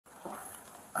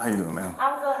How you doing, ma'am?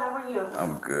 I'm good. How are you?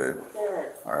 I'm good.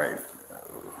 Good. All right.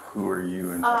 Who are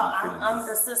you? And I'm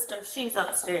the sister. She's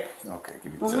upstairs. Okay,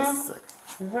 give me just a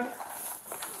second.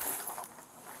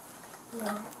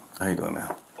 How you doing,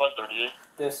 ma'am? 138.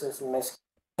 This is Miss.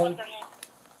 138.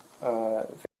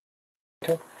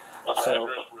 So Address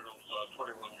where those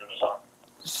 21 units are.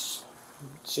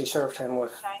 she served him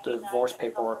with the divorce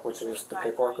paperwork, which is the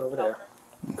paperwork over there.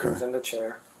 He was in the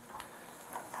chair.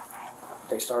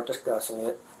 They start discussing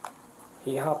it.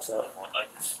 He hops up,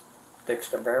 sticks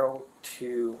the barrel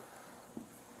to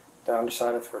the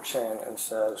underside of her chin and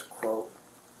says, quote,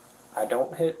 "I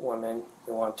don't hit women.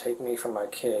 You want to take me from my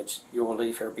kids. You will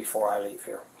leave here before I leave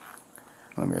here."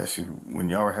 Let me ask you, when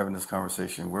y'all were having this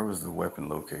conversation, where was the weapon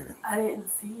located? I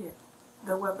didn't see it.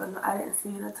 The weapon, I didn't see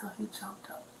it until he jumped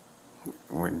up.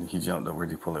 When he jumped up, where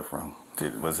did he pull it from?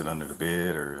 Was it under the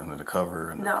bed or under the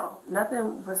cover? No,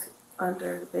 nothing was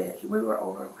under the bed. We were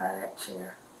over by that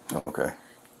chair. Okay.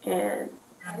 And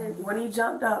when he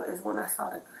jumped up is when I saw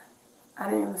the gun. I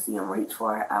didn't even see him reach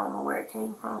for it. I don't know where it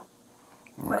came from.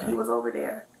 But he was over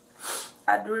there.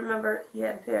 I do remember he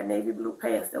had a pair of navy blue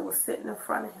pants that was sitting in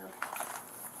front of him.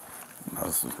 Now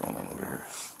this is going on over here.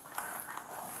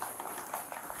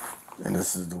 And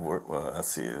this is the work. Well, I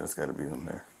see it. That's got to be in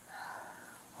there.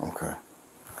 Okay.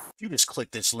 If you just click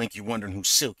this link, you're wondering who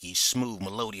Silky's smooth,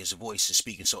 melodious voice is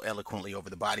speaking so eloquently over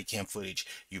the body cam footage,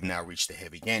 you've now reached the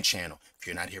Heavy Gant channel. If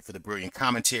you're not here for the brilliant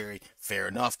commentary, fair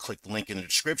enough. Click the link in the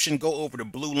description. Go over to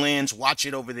Blue Lens. Watch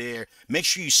it over there. Make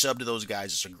sure you sub to those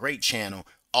guys. It's a great channel.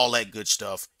 All that good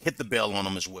stuff. Hit the bell on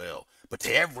them as well. But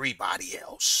to everybody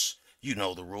else, you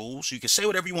know the rules. You can say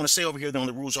whatever you want to say over here. The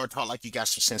only rules are taught like you got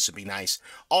some sense to be nice.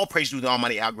 All praise to the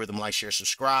almighty algorithm. Like, share,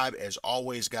 subscribe. As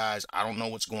always, guys, I don't know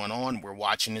what's going on. We're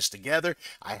watching this together.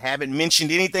 I haven't mentioned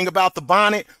anything about the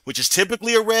bonnet, which is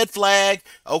typically a red flag.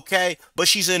 Okay, but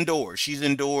she's indoors. She's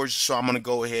indoors, so I'm gonna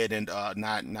go ahead and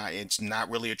it's not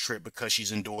really a trip because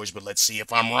she's indoors. But let's see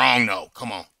if I'm wrong. though.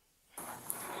 Come on.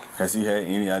 Has he had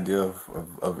any idea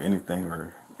of anything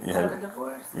or? The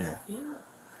divorce? Yeah. Yeah.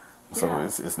 So Yeah.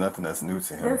 it's nothing that's new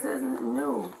to him. This isn't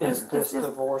new. Is this it's just,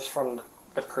 divorce from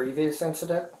the previous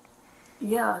incident?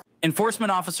 yeah. Enforcement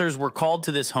officers were called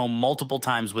to this home multiple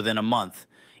times within a month,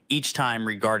 each time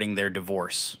regarding their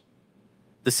divorce.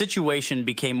 The situation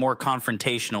became more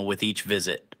confrontational with each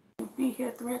visit. He'll be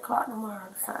here 3 o'clock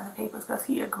tomorrow to sign the papers because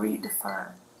he agreed to sign.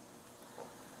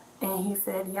 And he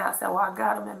said, yeah. I said, well, I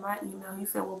got them in my email. He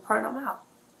said, well, print them out.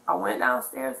 I went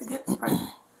downstairs to get the print,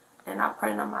 and I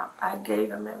printed them out. I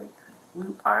gave him everything. We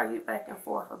argued back and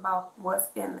forth about what's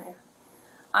in there.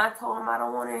 I told him I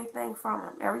don't want anything from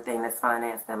him. Everything that's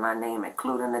financed in my name,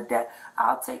 including the debt,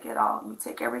 I'll take it all. You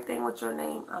take everything with your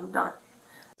name, I'm done.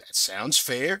 That sounds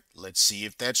fair. Let's see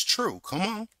if that's true. Come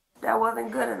on. That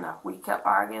wasn't good enough. We kept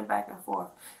arguing back and forth.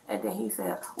 And then he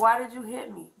said, why did you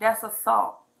hit me? That's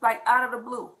assault. Like out of the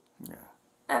blue. Yeah.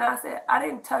 And I said, I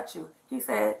didn't touch you. He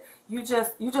said, you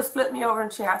just flipped me over in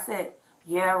the chair. I said,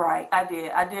 yeah, right, I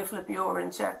did. I did flip you over in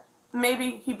the chair.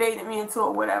 Maybe he baited me into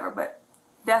it, whatever, but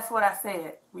that's what I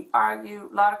said. We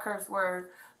argued, a lot of curse words,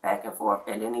 back and forth,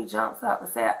 and then he jumps up and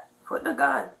said, put the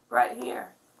gun right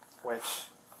here. Which,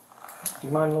 do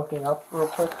you mind looking up real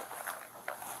quick?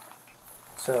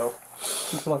 So,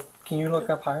 can you look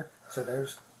up higher? So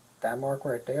there's that mark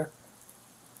right there.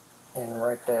 And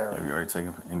right there. Have you already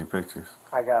taken any pictures?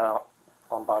 I got out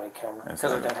on body camera That's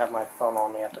because I right. didn't have my phone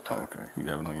on me at the time. Okay. You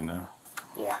got it on you now?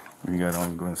 Yeah. You got it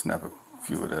on, go ahead and snap a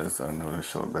few of those. So I know it'll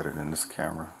show it better than this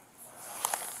camera.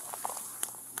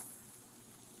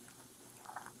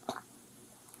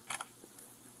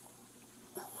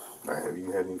 All right, have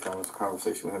you had any kind of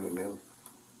conversation with him,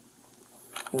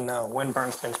 Emily? No,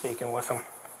 Winburn's been speaking with him.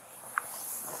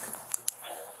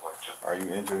 Are you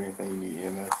injured or anything? You need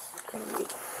EMS?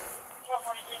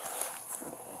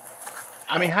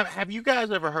 I mean, have you guys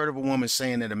ever heard of a woman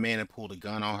saying that a man had pulled a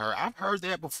gun on her? I've heard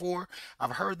that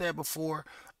before.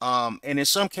 And in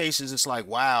some cases, it's like,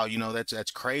 wow, you know,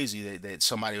 that's crazy that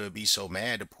somebody would be so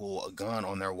mad to pull a gun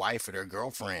on their wife or their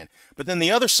girlfriend. But then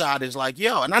the other side is like,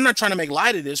 yo, and I'm not trying to make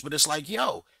light of this, but it's like,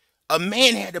 yo, a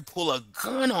man had to pull a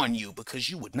gun on you because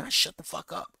you would not shut the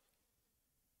fuck up.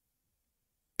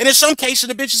 And in some cases,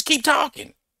 the bitches keep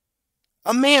talking.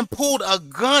 A man pulled a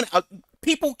gun.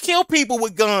 People kill people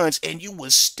with guns, and you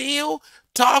was still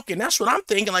talking. That's what I'm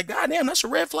thinking. Like, goddamn, that's a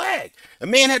red flag. A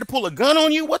man had to pull a gun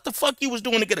on you. What the fuck you was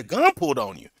doing to get a gun pulled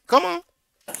on you? Come on.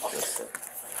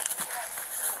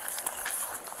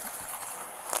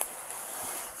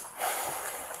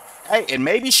 Hey, and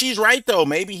maybe she's right though.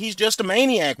 Maybe he's just a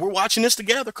maniac. We're watching this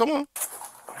together. Come on.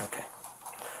 Okay.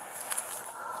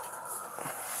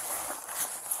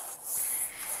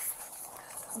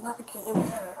 Another kid in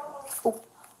there. Oh,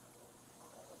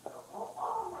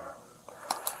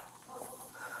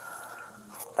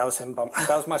 That was him bump. That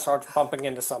was my sergeant bumping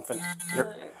into something.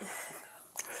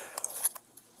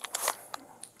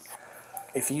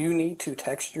 If you need to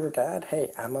text your dad,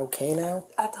 hey, I'm okay now.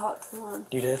 I talked to him.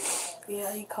 You did?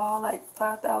 Yeah, he called like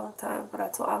 5,000 times, but I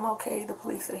told him I'm okay. The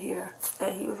police are here,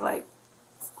 and he was like,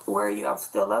 "Where are you?" I'm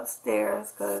still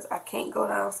upstairs because I can't go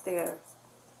downstairs.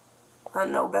 I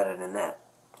know better than that.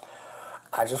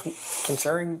 I just,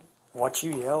 considering what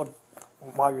you yelled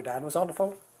while your dad was on the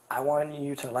phone, I want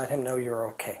you to let him know you're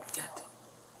okay.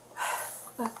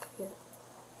 I did.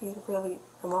 He really,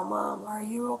 and my mom, "Are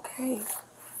you okay?"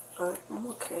 I'm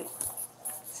okay.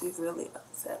 She's really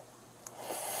upset.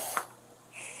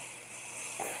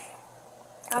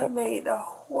 I made a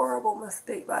horrible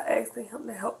mistake by asking him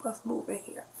to help us move in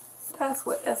here. That's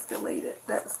what escalated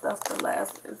that stuff the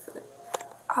last incident.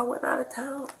 I went out of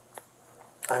town.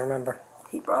 I remember.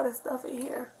 He brought his stuff in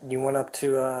here. You went up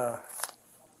to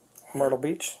Myrtle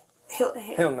Beach? Hilton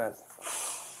Head. Hillman.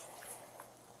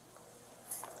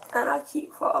 And I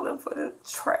keep falling for the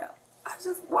trap.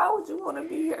 Why would you want to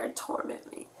be here and torment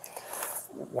me?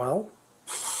 Well,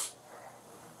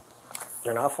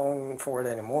 you're not falling for it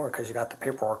anymore because you got the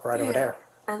paperwork right over there.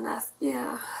 And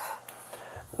yeah.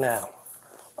 Now,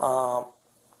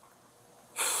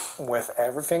 with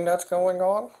everything that's going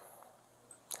on,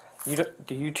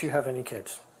 do you two have any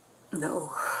kids?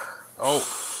 No. Oh,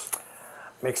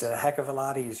 Makes it a heck of a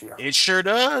lot easier. it sure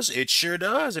does. It sure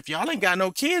does. If y'all ain't got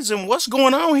no kids, then what's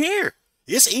going on here?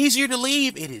 It's easier to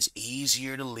leave. It is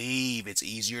easier to leave. It's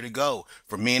easier to go.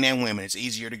 For men and women, it's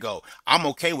easier to go. I'm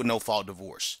okay with no-fault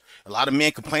divorce. A lot of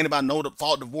men complain about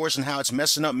no-fault divorce and how it's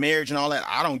messing up marriage and all that.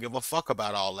 I don't give a fuck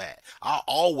about all that. I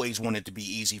always want it to be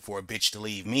easy for a bitch to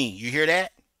leave me. You hear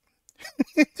that?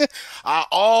 I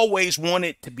always want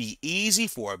it to be easy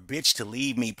for a bitch to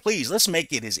leave me. Please, let's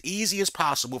make it as easy as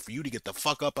possible for you to get the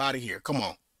fuck up out of here. Come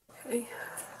on. Hey.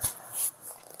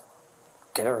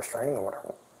 Get a restraining order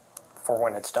for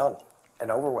when it's done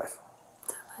and over with.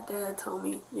 My dad told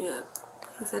me, yeah.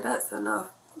 He said that's enough.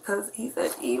 Because he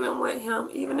said even with him,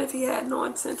 even if he had no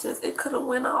intentions, it could have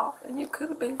went off and you could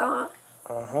have been gone.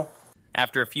 Uh-huh.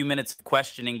 After a few minutes of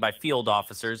questioning by field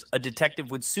officers, a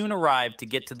detective would soon arrive to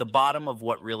get to the bottom of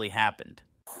what really happened.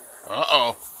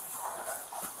 Uh-oh.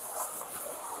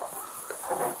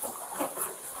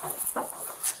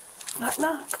 Knock,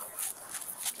 knock.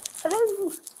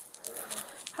 Hello.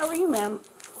 How are you, ma'am?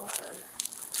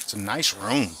 It's a nice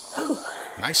room.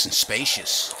 Nice and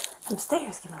spacious. I'm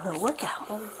stairs getting a little workout.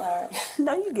 I'm sorry.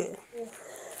 No, you good.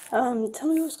 Tell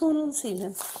me what's going on this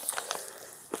evening.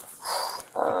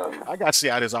 I got to see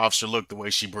how this officer looked the way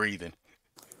she breathing.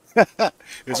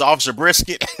 This Officer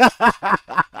Brisket.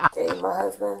 Gave my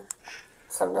husband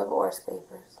some divorce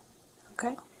papers.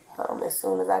 Okay. As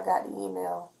soon as I got the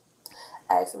email,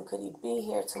 I asked him could he be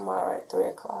here tomorrow at 3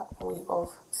 o'clock, and we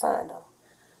both signed them.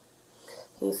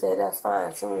 He said, that's fine.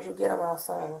 As soon as you get them, I'll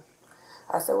sign them.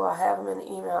 I said, well, I have them in the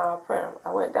email. I'll print them.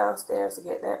 I went downstairs to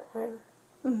get that printer,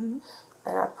 and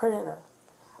I printed them.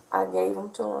 I gave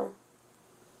them to him,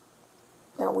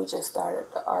 and we just started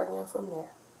arguing from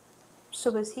there. So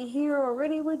was he here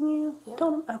already with you? Yeah.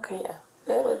 Told him? Okay. Yeah.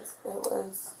 It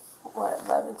was what,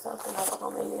 11 something? I don't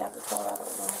know, maybe after 12, I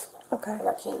don't know. Okay. But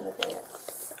I came to bed.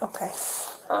 Okay.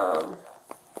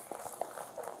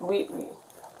 We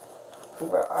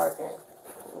were arguing.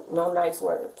 No nice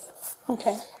words.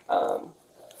 Okay.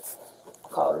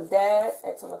 Called his dad,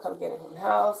 asked him to come get him from the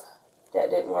house. That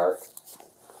didn't work.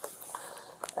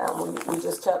 We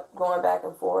just kept going back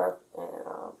and forth,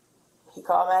 and he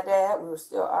called my dad. We were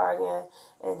still arguing,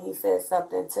 and he said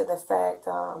something to the fact,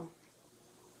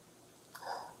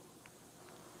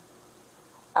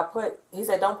 he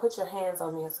said, don't put your hands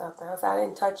on me or something. I said, I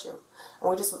didn't touch you. And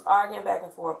we just was arguing back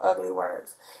and forth, ugly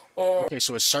words. And Okay,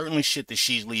 so it's certainly shit that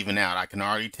she's leaving out. I can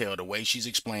already tell the way she's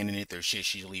explaining it, there's shit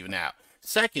she's leaving out.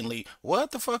 Secondly,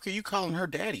 what the fuck are you calling her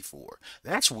daddy for?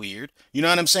 That's weird. You know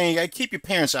what I'm saying? You gotta keep your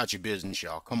parents out your business,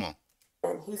 y'all. Come on.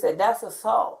 he said, that's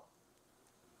assault.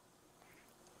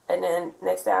 And then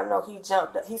next thing I know, he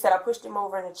jumped up. He said, I pushed him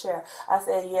over in the chair. I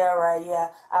said, yeah, right, yeah,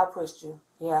 I pushed you.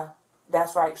 Yeah,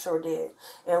 that's right, sure did.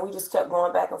 And we just kept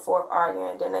going back and forth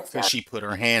arguing. The next time Because she put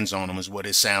her hands on him is what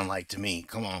it sound like to me.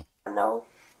 Come on. I know,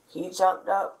 he jumped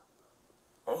up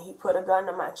and he put a gun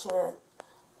to my chin.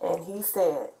 And he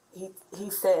said, you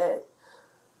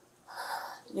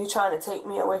trying to take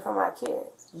me away from my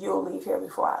kids. You'll leave here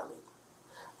before I leave.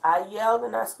 I yelled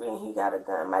and I screamed, he got a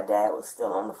gun. My dad was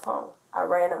still on the phone. I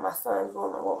ran in my son's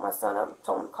room and woke my son up and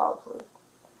told him to call the police.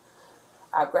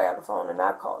 I grabbed the phone and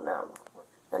I called 911.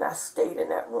 And I stayed in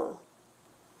that room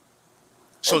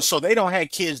So they don't have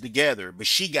kids together, but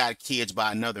she got kids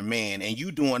by another man, and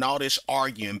you doing all this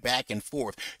arguing back and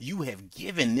forth. You have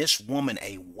given this woman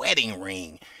a wedding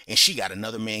ring, and she got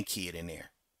another man kid in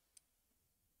there,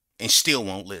 and still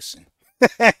won't listen.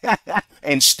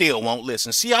 And still won't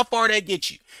listen. See how far that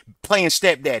gets you? Playing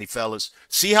stepdaddy, fellas.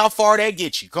 See how far that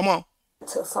gets you? Come on.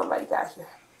 Until somebody got here.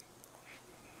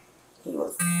 He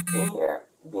was in here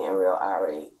being real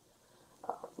irate,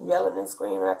 yelling and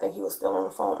screaming. I think he was still on the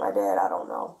phone with my dad. I don't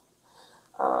know.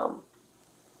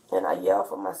 And I yelled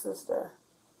for my sister.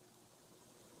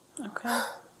 Okay.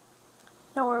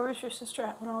 Now, where was your sister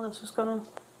at when all this was going on?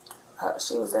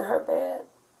 She was in her bed.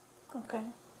 Okay.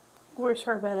 Where's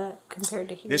her bed at compared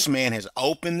to here? This man has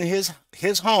opened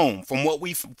his home from what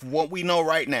we know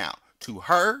right now to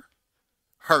her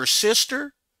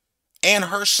sister, and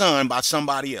her son by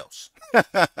somebody else.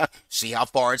 See how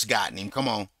far it's gotten him. Come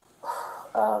on.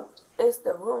 It's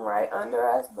the room right under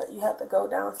us, but you have to go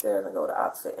downstairs and go to the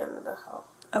opposite end of the house.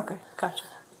 Okay, gotcha.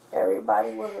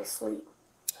 Everybody was asleep.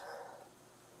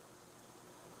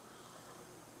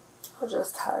 I'm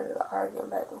just tired of the arguing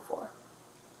back and forth.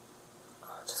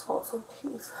 I just want some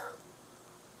peace.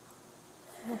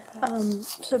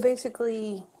 So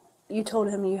basically, you told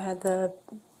him you had the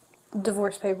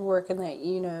divorce paperwork and that,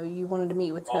 you wanted to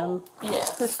meet with him Yeah.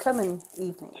 this coming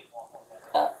evening.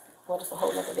 Well, it's a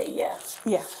whole other day, yeah.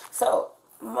 Yeah. So,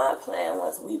 my plan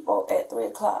was we both at 3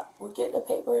 o'clock, we get the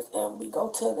papers and we go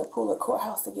to the Pooler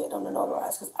courthouse to get them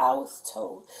notarized. Because I was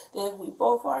told that if we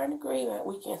both are in agreement,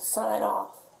 we can sign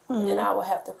off. And I will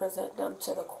have to present them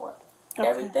to the court. Okay.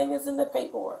 Everything is in the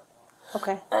paperwork.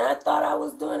 Okay. And I thought I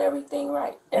was doing everything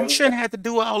right. You shouldn't have to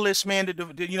do all this, man, to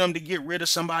get rid of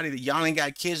somebody that y'all ain't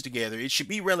got kids together. It should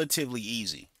be relatively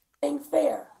easy. Everything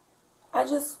fair. I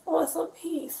just want some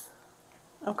peace.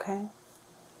 Okay.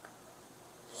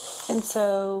 And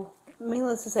so,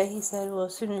 needless to say, he said, well,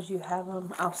 as soon as you have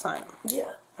them, I'll sign them.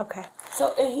 Yeah. Okay.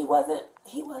 So, and he wasn't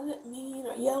mean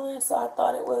or yelling, so I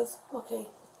thought it was okay.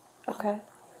 Okay.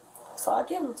 So I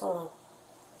give them to him.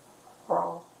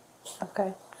 Wrong.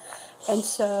 Okay. And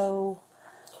so,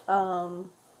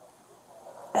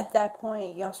 at that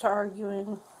point, y'all start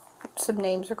arguing. Some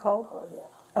names are called? Oh,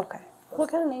 yeah. Okay.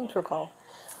 What kind of names were called?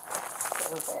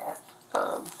 It was bad.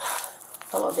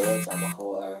 I'm a bitch, I'm a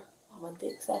whore, I'm a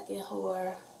dick sucking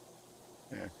whore.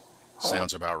 Yeah.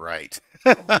 Sounds about right.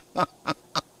 I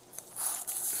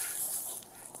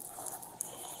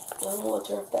want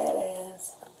your fat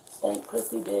ass, stink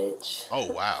pussy bitch.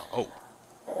 Oh, wow. Oh.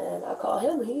 And I call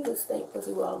him, he's a stink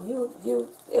pussy wrong.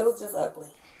 It was just ugly.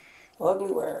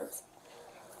 Ugly words.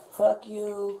 Fuck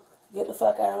you, get the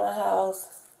fuck out of my house.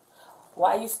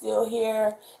 Why you still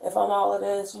here? If I'm all of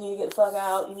this, you need to get the fuck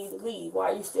out, you need to leave.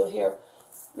 Why are you still here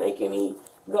making me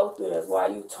go through this? Why are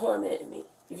you tormenting me?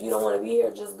 If you don't want to be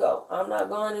here, just go. I'm not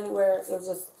going anywhere. It's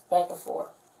just back and forth.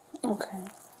 Okay.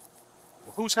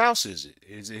 Well, whose house is it?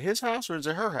 Is it his house or is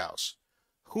it her house?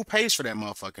 Who pays for that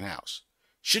motherfucking house?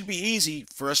 Should be easy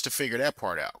for us to figure that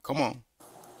part out. Come on.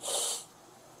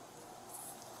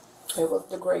 It was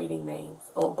degrading names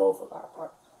on both of our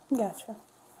parts. Gotcha.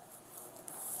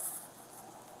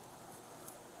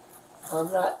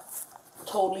 I'm not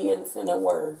totally innocent in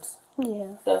words.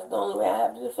 Yeah. That's the only way I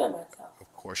have to defend myself.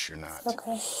 Of course you're not.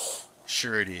 Okay.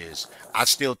 Sure it is. I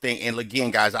still think, and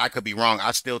again, guys, I could be wrong.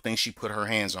 I still think she put her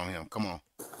hands on him. Come on.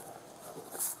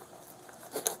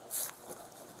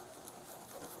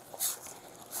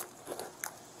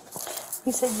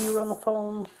 You said you were on the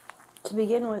phone to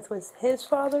begin with his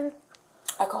father?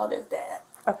 I called his dad,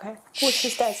 Okay. What's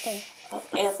his dad's name?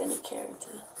 Anthony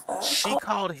Carrington. She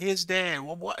called his dad.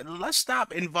 Well, what? Let's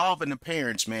stop involving the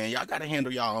parents, man. Y'all got to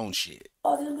handle y'all own shit.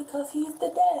 Called him because he's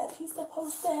the dad. He's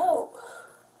supposed to help.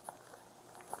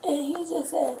 And he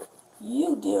just said,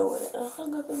 you deal with it. And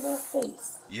hung up in my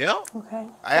face. Yep. Okay.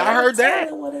 I heard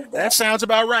that. What is That sounds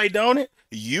about right, don't it?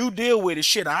 You deal with it.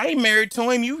 Shit, I ain't married to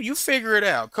him. You figure it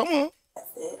out. Come on.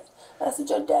 That's it. I said,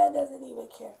 your dad doesn't even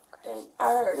care. And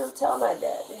I heard him tell my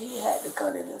dad that he had the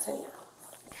gun in his hand.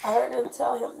 I heard him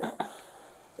tell him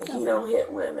that he don't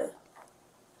hit women.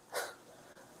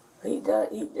 He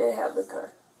did have the gun.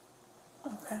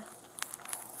 Okay.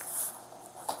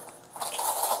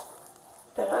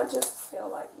 And I just feel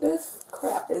like this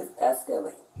crap is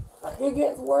escalating. Like it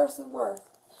gets worse and worse.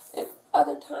 And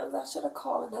other times I should have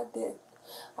called and I didn't.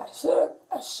 I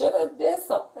should have did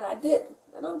something. I didn't.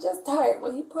 And I'm just tired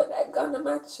when he put that gun in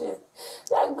my chin.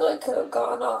 That gun could have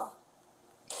gone off.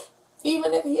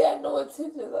 Even if he had no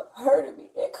intentions of hurting me,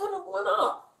 it could have went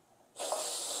off.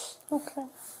 Okay.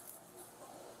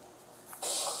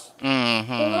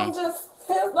 Mm-hmm. And I'm just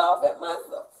pissed off at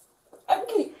myself. I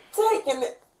keep taking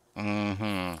it.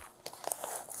 Mm-hmm.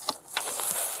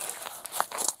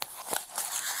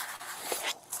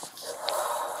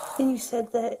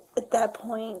 said that at that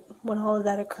point, when all of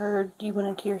that occurred, you went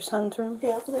into your son's room?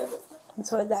 Yeah, And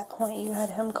so at that point, you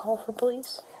had him call for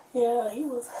police? yeah, he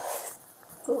was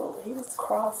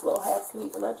cross, a little half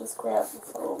asleep, and I just grabbed the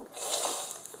phone.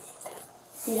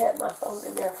 He had my phone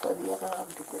in there for the alarm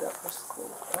to get up for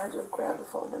school. I just grabbed the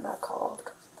phone and I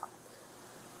called.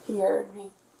 He heard me.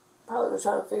 Probably was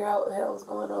trying to figure out what the hell was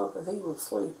going on because he was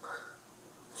asleep.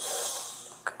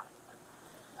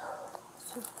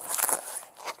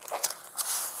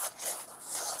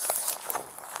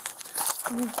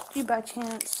 Did you by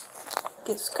chance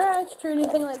get scratched or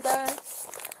anything like that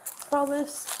for all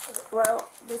this? Well,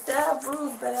 the stab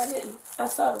bruised, but I didn't. I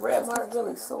saw the red mark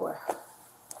really sore.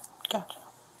 Gotcha.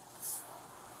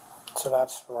 So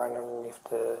that's right underneath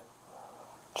the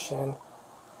chin.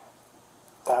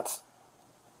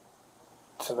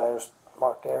 So there's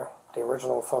mark there. The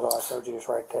original photo I showed you is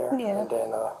right there. Yeah. And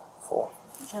then full.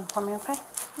 Jim, for me, okay?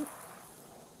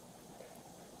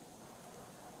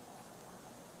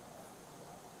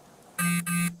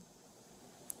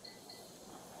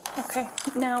 Okay,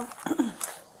 now,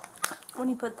 when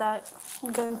you put that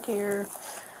gun to your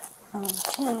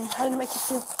chin, how did it make you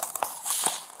feel?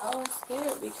 I was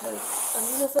scared because, I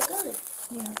mean, it's a gun.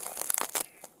 Yeah.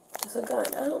 It's a gun.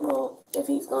 I don't know if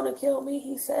he's going to kill me.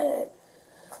 He said,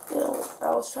 you know,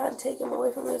 I was trying to take him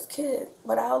away from his kid,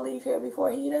 but I'll leave here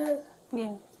before he does.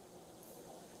 Yeah.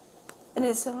 And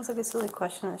it sounds like a silly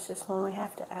question. It's just one we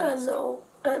have to ask.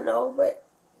 I know, but,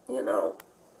 you know,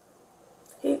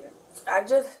 I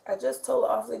just told the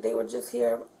officer they were just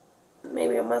here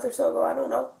maybe a month or so ago. I don't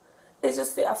know.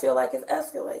 I feel like it's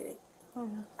escalating.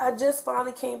 Mm-hmm. I just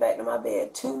finally came back to my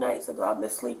bed 2 nights ago. I've been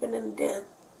sleeping in the den.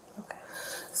 Okay.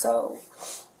 So,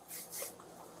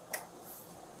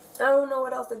 I don't know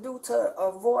what else to do to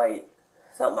avoid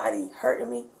somebody hurting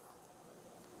me.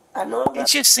 I know I'm It not.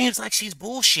 just seems like she's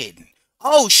bullshitting.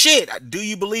 Oh shit, do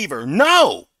you believe her?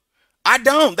 No, I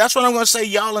don't. That's what I'm gonna say,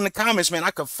 y'all, in the comments, man.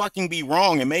 I could fucking be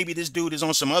wrong, and maybe this dude is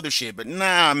on some other shit, but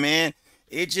nah, man.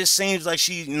 It just seems like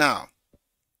nah.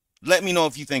 Let me know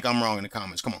if you think I'm wrong in the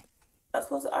comments. Come on. I'm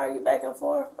supposed to argue back and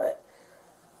forth, but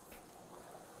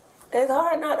it's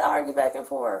hard not to argue back and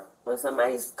forth when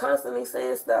somebody's constantly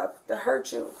saying stuff to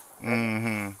hurt you.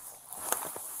 Mm-hmm.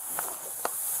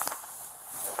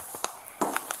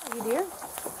 You dear?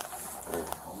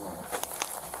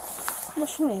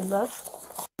 What's your name, love?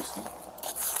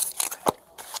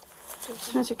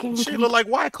 Mr. King, Shit look like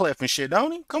Wyclef and shit,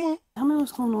 don't he? Come on. tell me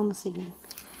what's going on this evening.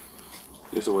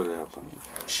 This is what happened.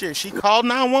 Shit, she called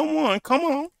 911. Come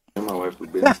on. Me and my wife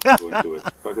have been going through it.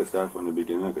 If I could start from the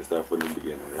beginning, I could start from the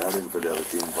beginning. I had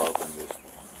infidelity involved in this.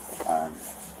 And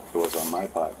it was on my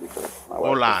part because my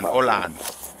wife Hold on.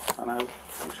 And I'm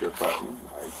sure partner.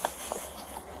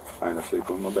 I ended up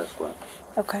sleeping with my best friend.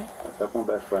 Okay. I slept with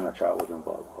my best friend, a child was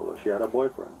involved. Although she had a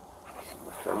boyfriend. I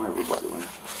was telling everybody when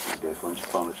she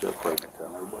found out she was pregnant,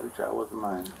 telling everybody the child wasn't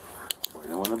mine. But they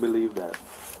didn't want to believe that.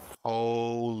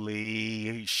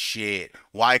 Holy shit.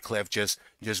 Wyclef just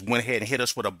went ahead and hit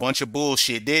us with a bunch of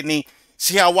bullshit, didn't he?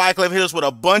 See how Wyclef hit us with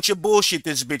a bunch of bullshit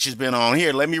this bitch has been on.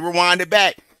 Here, let me rewind it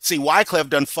back. See, Wyclef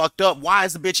done fucked up. Why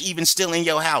is the bitch even still in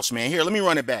your house, man? Here, let me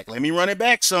run it back. Let me run it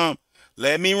back some.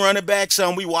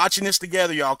 We watching this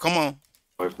together, y'all. Come on.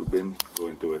 Wife have been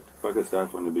going through it. If I could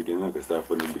start from the beginning, I could start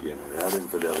from the beginning. I had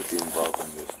infidelity involved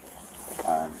in this.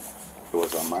 And it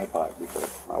was on my part because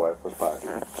my wife was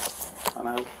partner. And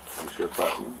I'm sure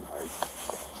partner.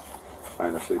 I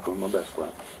ended up sleeping with my best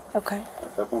friend. Okay.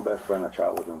 I slept with my best friend, a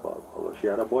child was involved. Although she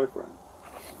had a boyfriend.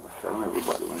 I was telling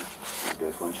everybody when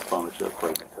she found out she was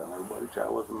pregnant, telling everybody the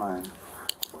child wasn't mine.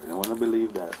 But they didn't want to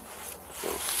believe that. So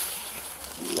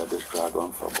we let this drag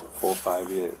on for about 4 or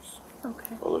 5 years.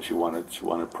 Okay. Although she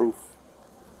wanted proof.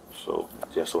 So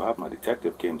just so happened, my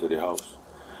detective came to the house.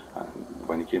 And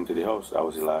when he came to the house, that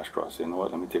was the last straw. I said, you know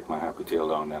what, let me take my happy tail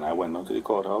down. Then I went down to the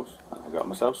courthouse, and I got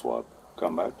myself swabbed.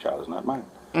 Come back, child is not mine.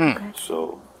 Okay.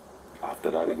 So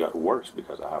after that, it got worse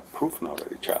because I have proof now that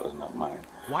the child is not mine.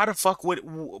 Why the fuck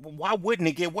why wouldn't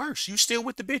it get worse? You still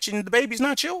with the bitch and the baby's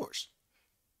not yours.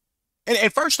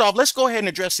 And first off, let's go ahead and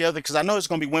address the other, because I know there's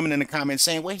going to be women in the comments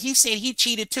saying, well, he said he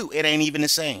cheated too. It ain't even the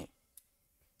same.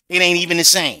 It ain't even the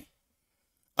same.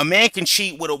 A man can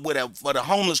cheat with a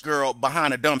homeless girl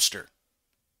behind a dumpster.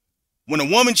 When a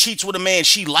woman cheats with a man,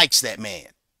 she likes that man.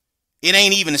 It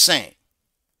ain't even the same.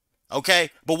 Okay?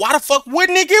 But why the fuck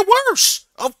wouldn't it get worse?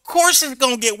 Of course it's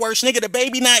gonna get worse, nigga. The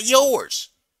baby not yours.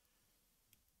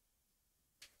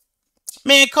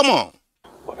 Man, come on.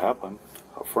 What happened?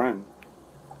 Her friend,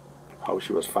 how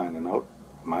she was finding out,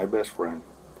 my best friend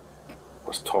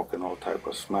was talking all type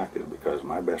of smack because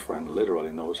my best friend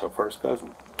literally knows her first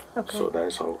cousin. Okay. So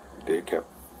that's how they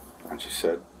kept And she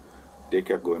said, they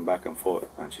kept going back and forth.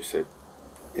 And she said,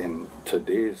 in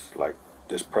today's, like,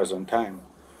 this present time,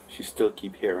 she still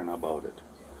keep hearing about it.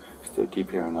 Still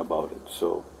keep hearing about it.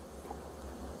 So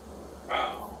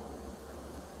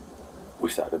we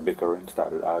started bickering,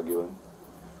 started arguing.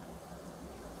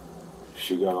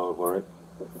 She got over it.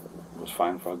 It was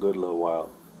fine for a good little while.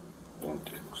 Then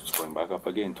it's going back up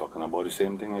again, talking about the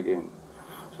same thing again.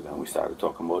 So then we started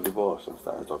talking about divorce and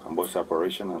started talking about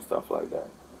separation and stuff like that.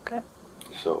 Okay.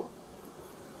 So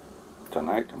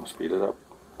tonight, I'm gonna speed it up.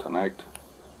 Tonight,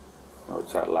 no,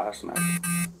 it's that last night.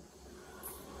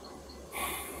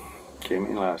 Came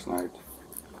in last night.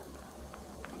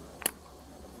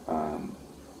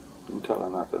 Didn't tell her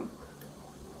nothing.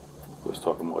 Was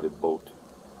talking about the boat.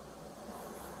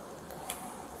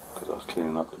 Because I was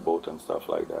cleaning up the boat and stuff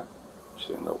like that.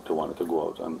 She ended up, they wanted to go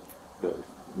out and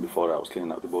before that I was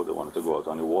cleaning up the boat, they wanted to go out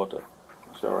on the water.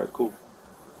 I said, all right, cool.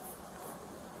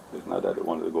 It's not that they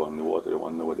wanted to go on the water, they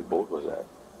wanted to know where the boat was at.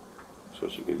 So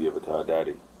she could give it to her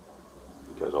daddy.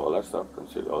 Because all that stuff,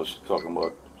 all she's talking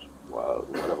about, well,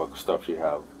 whatever stuff she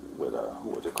have with,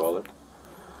 what you call it?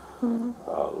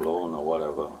 Loan or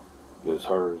whatever, is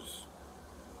hers.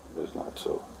 It's not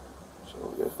so.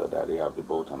 So I guess the daddy have the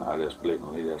boat, and I just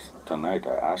blatantly tonight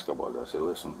I asked her about it. I said,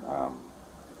 listen,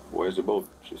 where's the boat?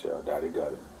 She said, oh, daddy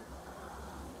got it.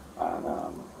 And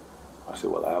I said,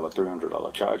 well, I have a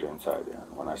 $300 charger inside there.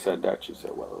 And when I said that, she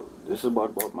said, well, this is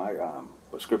about my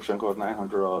prescription cost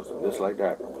 $900 and this like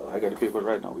that. Well, I got the papers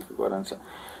right now. We could go ahead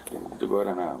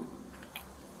and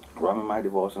run in my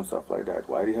divorce and stuff like that.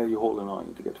 Why the hell you holding on? You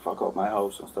need to get the fuck out my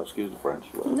house and stuff. Excuse the French.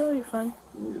 Well, No, you're fine.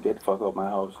 you need to get the fuck out my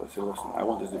house. I said, listen, I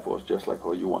want this divorce just like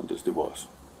how you want this divorce.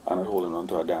 I'm not holding on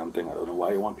to a damn thing. I don't know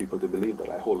why you want people to believe that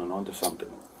I'm holding on to something.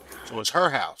 So it's her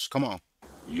house. Come on.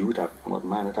 You that what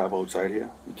man that have outside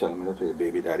here? You telling me that your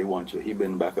baby daddy wants you? He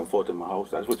been back and forth in my house.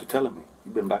 That's what you're telling me.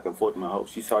 He been back and forth in my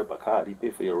house. He swipe a card. He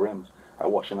pay for your rims. I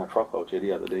washing a truck out here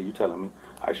the other day. You telling me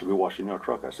I should be washing your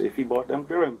truck? I say if he bought them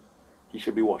rims, he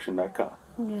should be washing that car.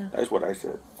 Yeah. That's what I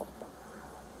said.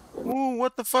 Ooh,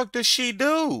 what the fuck does she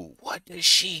do? What does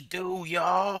she do,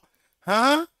 y'all?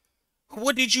 Huh?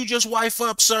 What did you just wife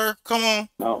up, sir? Come on.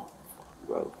 No.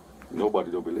 Well,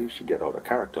 nobody will believe she get out of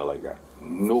character like that.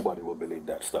 Nobody will believe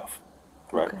that stuff.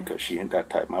 Right? Okay. Because she ain't that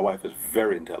type. My wife is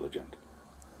very intelligent.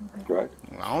 Okay. Right?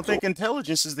 I don't think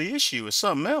intelligence is the issue. It's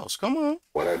something else. Come on.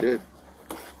 What I did,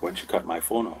 when she cut my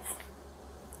phone off,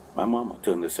 my mama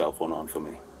turned the cell phone on for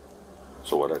me.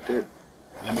 So what I did,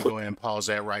 Let me go ahead and pause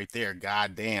that right there.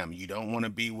 God damn, you don't want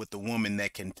to be with the woman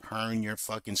that can turn your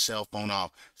fucking cell phone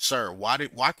off. Sir,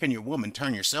 why can your woman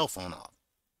turn your cell phone off?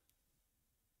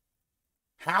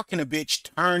 How can a bitch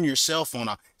turn your cell phone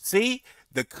off? See,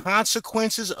 the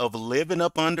consequences of living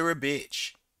up under a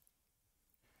bitch.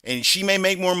 And she may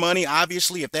make more money,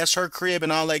 obviously, if that's her crib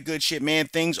and all that good shit, man,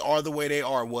 things are the way they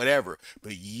are, whatever.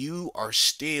 But you are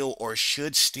still, or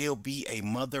should still be, a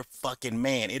motherfucking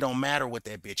man. It don't matter what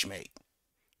that bitch make.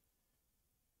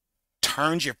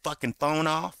 Turns your fucking phone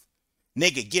off.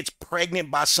 Nigga gets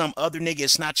pregnant by some other nigga,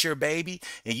 it's not your baby,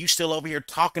 and you still over here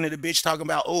talking to the bitch, talking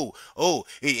about,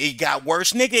 it got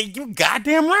worse. Nigga, you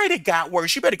goddamn right it got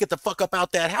worse. You better get the fuck up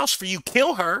out that house for you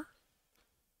kill her.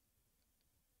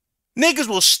 Niggas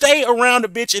will stay around a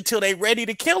bitch until they ready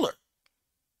to kill her.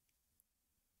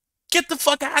 Get the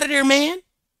fuck out of there, man.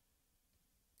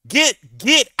 Get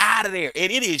out of there.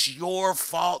 And it is your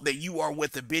fault that you are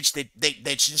with a bitch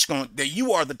that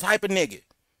you are the type of nigga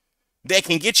that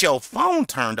can get your phone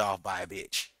turned off by a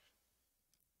bitch.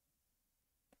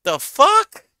 The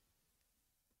fuck?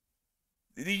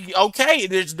 Okay,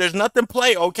 there's nothing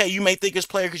play. Okay, you may think it's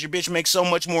player because your bitch makes so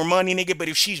much more money, nigga, but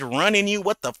if she's running you,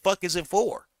 what the fuck is it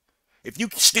for? If you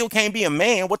still can't be a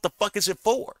man, what the fuck is it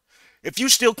for? If you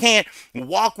still can't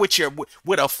walk with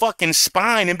a fucking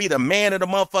spine and be the man of the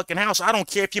motherfucking house, I don't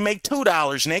care if you make $2,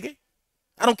 nigga.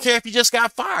 I don't care if you just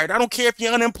got fired. I don't care if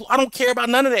you're unemployed. I don't care about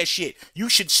none of that shit. You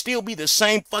should still be the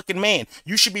same fucking man.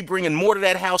 You should be bringing more to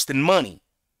that house than money.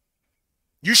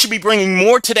 You should be bringing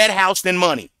more to that house than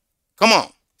money. Come on.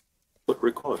 Put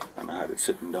record, and I had it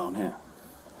sitting down here.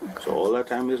 So all that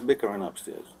time is bickering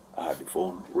upstairs. I had the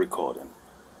phone recording.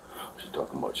 She's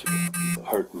talking about she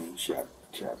hurt me. She had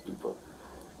people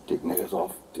take niggas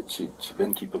off. She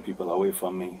been keeping people away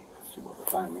from me. She want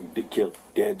to find me killed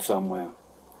dead somewhere.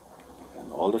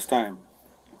 And all this time,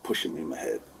 pushing me in my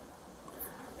head.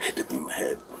 Hitting me in my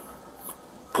head.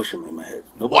 Pushing me in my head.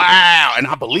 Nobody. Wow, and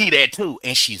I believe that too.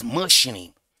 And she's mushing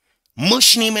him.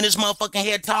 Mushing him in his motherfucking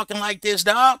head talking like this,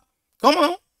 dog. Come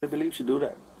on. I believe she do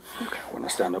that. When I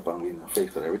stand up, I'm getting her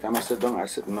face. But every time I sit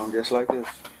down just like this.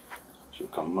 She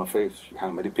would come in my face. She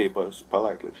hand me the papers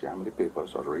politely. She hand me the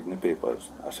papers. I was reading the papers.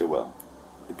 I said, well,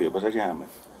 the papers that you hand me,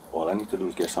 all I need to do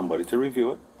is get somebody to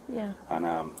review it. Yeah. And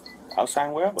I'll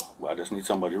sign wherever. Well, I just need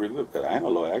somebody to review it. Because I ain't a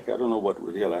lawyer. I don't know what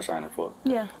the hell I signed it for.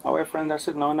 Yeah. My wife friend that's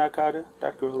sitting on that car there,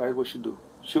 that girl, that's what she do.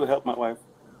 She would help my wife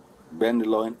bend the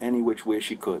law in any which way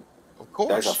she could. Of course.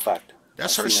 That's a fact.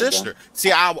 That's her sister.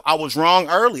 See, I was wrong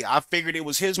early. I figured it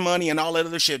was his money and all that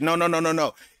other shit.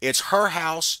 No. It's her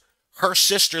house. Her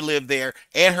sister lived there,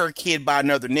 and her kid by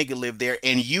another nigga lived there,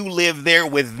 and you live there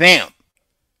with them.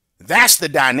 That's the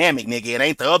dynamic, nigga. It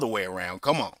ain't the other way around.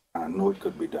 Come on. I know it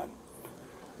could be done.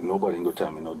 Nobody can go tell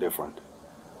me no different.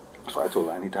 So I told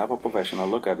her I need to have a professional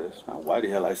look at this. Now, why the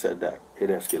hell I said that? It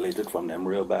escalated from them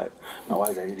real bad. Now, I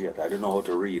was an idiot. I didn't know how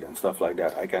to read and stuff like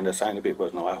that. I can't just sign the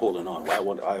papers. No, I holding on. Why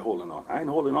would I holding on? I ain't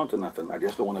holding on to nothing. I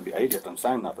just don't want to be an idiot and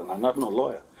sign nothing. I'm not no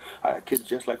lawyer. I have kids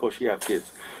just like how she have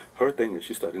kids. Her thing is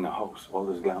she studying a house, all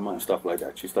this glamour and stuff like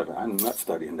that. She studying. I'm not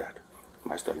studying that.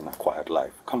 I'm studying a quiet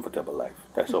life, comfortable life.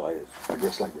 That's all I is. I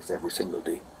just like this every single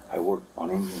day. I work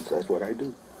on engines. That's what I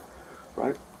do,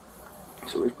 right?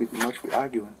 So it's pretty much we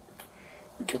arguing.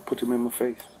 He kept putting him in my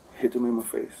face, hit him in my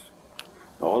face.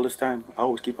 All this time, I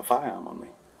always keep a firearm on me.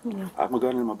 Yeah. I have my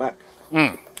gun in my back.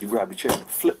 He grabbed the chair,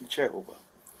 flipped the chair over.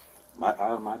 My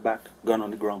eye on my back, gun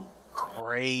on the ground.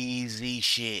 Crazy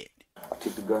shit. I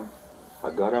took the gun. I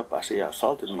got up. I said, you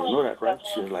assaulted me. You know that, right?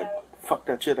 She was like, fuck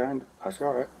that shit. I said,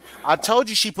 all right. I told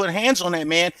you she put hands on that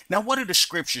man. Now, what do the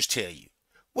scriptures tell you?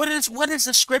 What does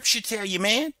the scripture tell you,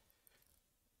 man?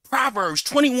 Proverbs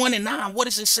 21:9. What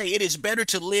does it say? It is better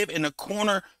to live in a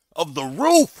corner of the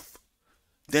roof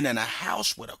than in a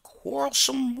house with a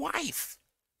quarrelsome wife.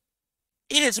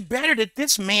 It is better that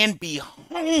this man be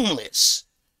homeless.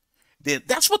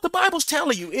 That's what the Bible's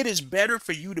telling you. It is better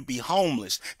for you to be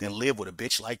homeless than live with a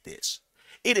bitch like this.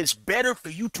 It is better for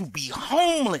you to be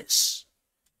homeless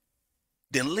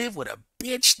than live with a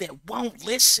bitch that won't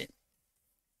listen.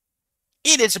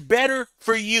 It is better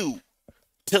for you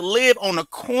to live on the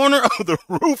corner of the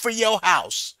roof of your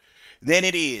house than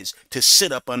it is to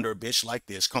sit up under a bitch like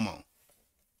this. Come on.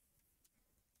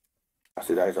 I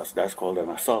said, that's called an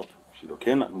assault. She don't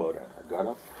care nothing about that. I got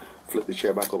up, flipped the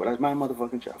chair back over. That's my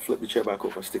motherfucking chair. I flipped the chair back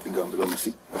over, stick the gun below my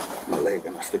seat, my leg,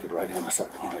 and I stick it right here in my side,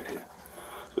 right here.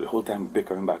 So the whole time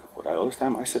bickering back and forth. All this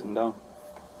time I sitting down,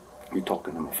 we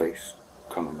talking in my face,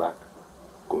 coming back,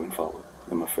 going forward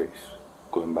in my face,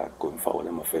 going back, going forward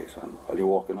in my face. And while you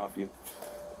walking off you.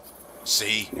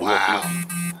 See, wow.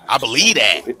 I believe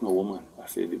that. Hitting a woman. I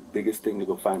say the biggest thing they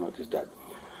go find out is that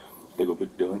they go be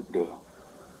doing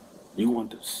you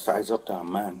want to size up to a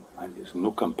man, and there's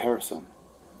no comparison.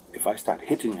 If I start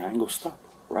hitting you, I ain't gonna stop,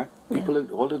 right? Yeah.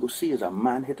 People, all they go see is a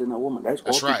man hitting a woman. That's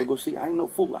all right. People go see. I ain't no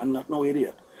fool. I'm not no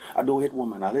idiot. I don't hit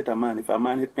women. I'll hit a man. If a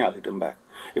man hit me, I'll hit him back.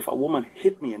 If a woman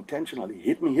hit me intentionally,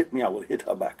 hit me, I will hit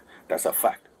her back. That's a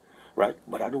fact, right?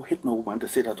 But I don't hit no woman to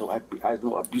say that I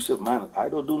no abusive man. I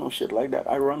don't do no shit like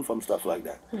that. I run from stuff like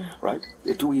that, right?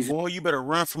 It's too easy. Boy, you better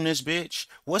run from this bitch.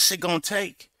 What's it gonna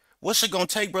take? What's it gonna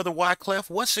take, Brother Wyclef?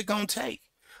 What's it gonna take?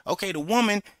 Okay, the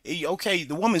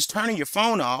woman's turning your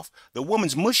phone off. The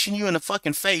woman's mushing you in the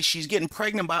fucking face. She's getting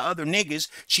pregnant by other niggas.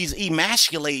 She's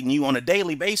emasculating you on a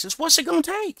daily basis. What's it gonna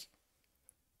take?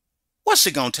 What's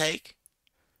it gonna take?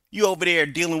 You over there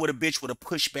dealing with a bitch with a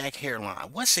pushback hairline.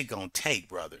 What's it gonna take,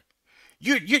 brother?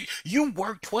 You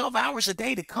work 12 hours a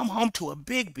day to come home to a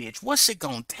big bitch. What's it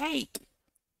gonna take?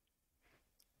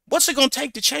 What's it gonna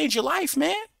take to change your life,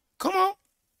 man? Come on.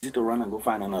 Easy to run and go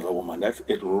find another woman. It's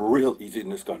real easy in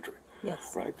this country.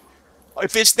 Yes. Right?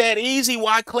 If it's that easy,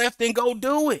 Wyclef, then go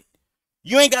do it.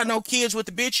 You ain't got no kids with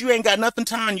the bitch. You ain't got nothing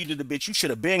tying you to the bitch. You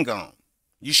should have been gone.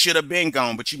 You should have been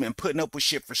gone, but you've been putting up with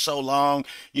shit for so long.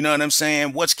 You know what I'm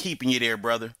saying? What's keeping you there,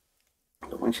 brother?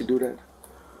 When she do that,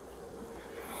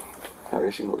 I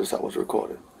guess she noticed I was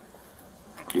recorded.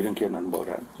 You didn't care nothing about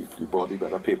that. You probably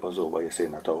got her papers over. You're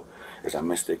saying that it's a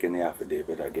mistake in the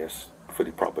affidavit, I guess, for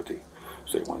the property.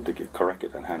 So you wanted to get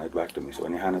corrected and hand it back to me. So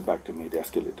when you hand it back to me, they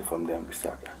escalated from them. We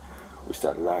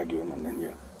started arguing, and then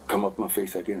you come up my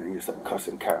face again, and you start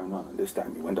cussing, carrying on. And this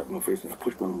time you went up my face and you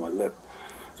pushed me on my lip.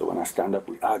 So when I stand up,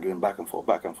 we arguing back and forth,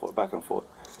 back and forth, back and forth.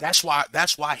 That's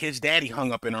why his daddy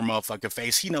hung up in her motherfucking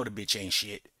face. He know the bitch ain't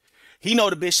shit. He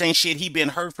know the bitch ain't shit. He been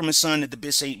heard from his son that the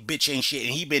bitch ain't shit,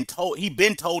 and he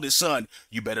been told his son,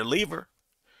 you better leave her.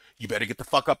 You better get the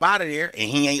fuck up out of there. And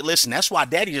he ain't listening. That's why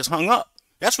daddy just hung up.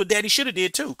 That's what daddy should have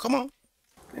did too. Come on.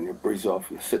 And you breeze off,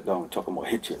 you sit down and talk about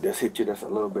hit you just a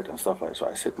little bit and stuff like that. So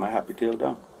I sit my happy tail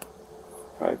down,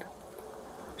 right?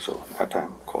 So that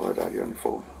time, call her daddy on the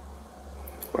phone.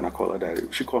 When I call her daddy,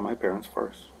 she called my parents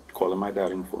first. Calling my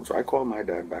dad on the phone. So I called my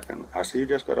dad back and I said, you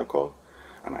just got a call?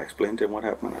 And I explained to him what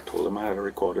happened. I told him I had a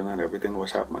recording and everything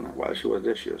was happening. And while she was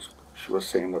there, she was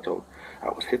saying that I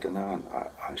was hitting her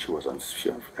and she was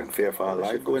in fear for her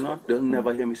life going on. They'll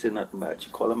never hear me say nothing bad. She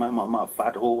calling my mama a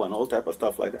fat hoe and all type of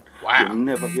stuff like that. Wow. You'll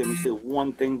never hear me say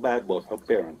one thing bad about her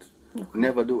parents.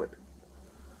 Never do it.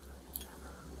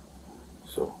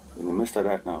 So, in the midst of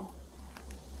that now,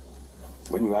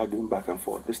 when you're arguing back and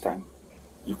forth, this time,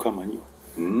 you come and you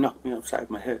knock me upside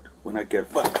my head. When I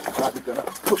get back, I'm probably gonna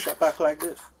push her back like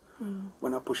this.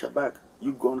 When I push her back,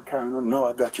 you go and carry on. No,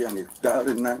 I got you, and you dial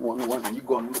in 911, and you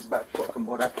go in the back talking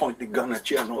about I point the gun at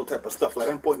you and all type of stuff. Like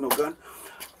I don't point no gun.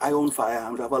 I own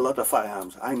firearms. I have a lot of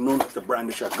firearms. I know not to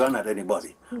brandish a gun at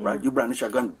anybody. Right? You brandish a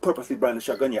gun, purposely brandish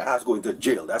a gun, your ass going to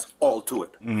jail. That's all to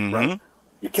it. Right?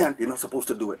 You can't. You're not supposed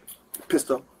to do it.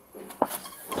 Pistol.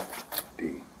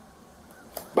 The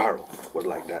barrel was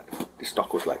like that. The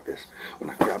stock was like this.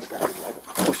 When I grab it, I was like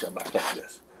push her back like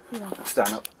this. I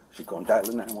stand up. She gone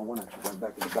dialing 911 and she went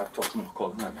back in the back talking about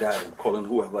calling her dad and calling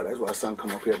whoever. That's why her son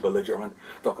come up here belligerent,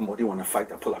 talking about he want to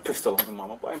fight. I pull a pistol on him,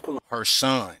 mama. But I ain't pulling her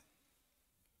son.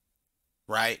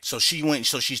 Right? So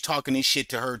she's talking this shit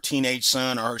to her teenage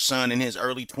son or her son in his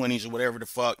early 20s or whatever the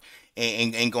fuck,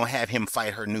 and gonna have him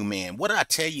fight her new man. What did I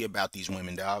tell you about these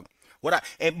women, dog?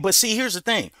 But see, here's the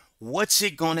thing. What's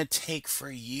it gonna take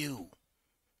for you?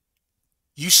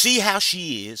 You see how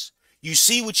she is. You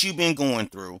see what you've been going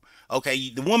through.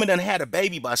 Okay, the woman done had a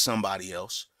baby by somebody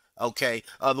else. Okay,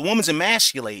 the woman's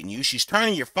emasculating you. She's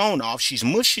turning your phone off. She's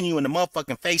mushing you in the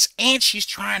motherfucking face, and she's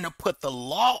trying to put the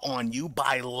law on you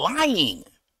by lying.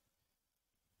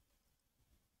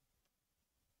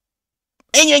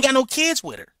 And you ain't got no kids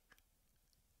with her.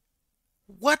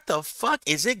 What the fuck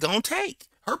is it gonna take?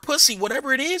 Her pussy,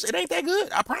 whatever it is, it ain't that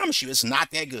good. I promise you, it's not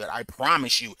that good. I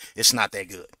promise you, it's not that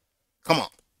good. Come on.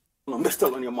 I'm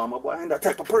still on your mama, boy. I ain't that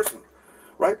type of person.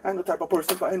 Right? I ain't the type of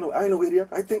person, but I know idiot.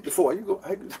 I think before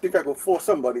I think I go force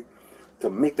somebody to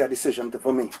make that decision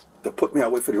for me, to put me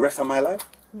away for the rest of my life.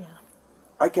 Yeah.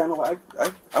 I can't.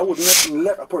 I would not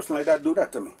let a person like that do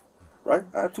that to me. Right?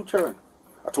 I have two children,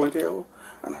 a 20-year-old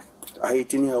and a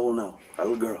 18-year-old now, a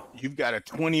little girl. You've got a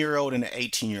 20-year-old and an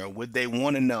 18-year-old. Would they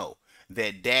want to know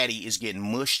that daddy is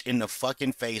getting mushed in the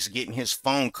fucking face, getting his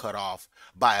phone cut off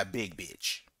by a big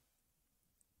bitch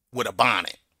with a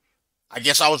bonnet? I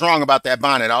guess I was wrong about that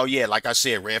bonnet. Oh yeah, like I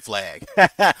said, red flag.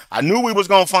 I knew we was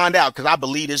gonna find out because I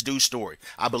believe this dude's story.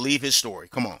 I believe his story.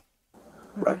 Come on.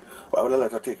 Right? Why would I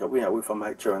let her take away from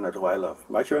my children that who I love?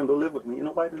 My children don't live with me. You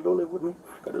know why they don't live with me?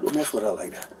 Because they don't mess with her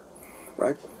like that.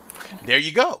 Right? There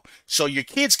you go. So your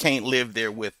kids can't live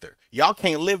there with her. Y'all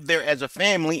can't live there as a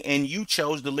family, and you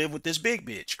chose to live with this big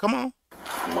bitch. Come on.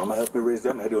 Mama helped me raise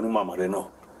them. They're the only mama they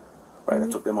know. Right? I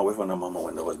took them away from their mama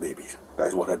when they was babies.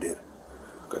 That's what I did.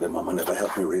 Because their mama never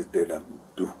helped me raise them,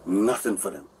 do nothing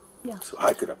for them. Yeah. So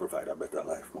I could have provided a better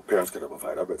life. My parents could have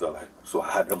provided a better life. So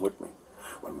I had them with me.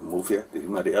 When we moved here,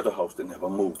 even at the other house, they never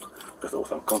moved because I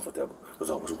was uncomfortable. It was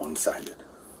always one-sided.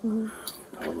 Now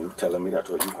when you're telling me that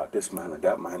you had this man and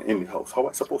that man in the house, how am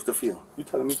I supposed to feel? You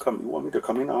telling me you want me to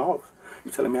come in our house?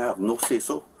 You telling me I have no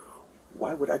say-so?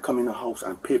 Why would I come in a house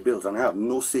and pay bills and I have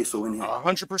no say-so in here?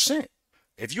 100%.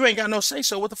 If you ain't got no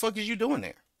say-so, what the fuck is you doing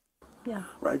there? Yeah.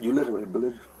 Right? You literally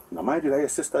believe. Now, mind you, that your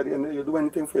sister at the end, you do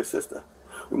anything for your sister.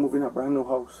 We move in a brand new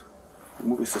house. We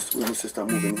move your sister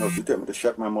move in the house. You tell me to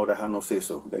shut my mouth, I have no say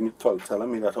so. Then you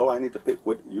telling me that, I need to pay.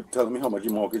 You telling me how much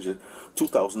your mortgage is?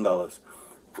 $2,000.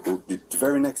 The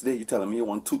very next day, you telling me you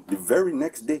want the very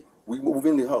next day, we move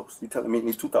in the house. You telling me you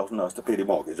need $2,000 to pay the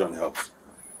mortgage on the house.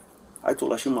 I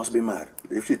told her she must be mad.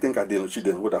 If she think she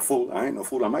didn't with a fool, I ain't no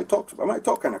fool. I might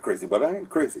talk kind of crazy, but I ain't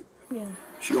crazy. Yeah.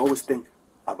 She always think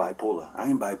I'm bipolar. I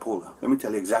ain't bipolar. Let me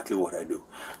tell you exactly what I do.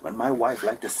 When my wife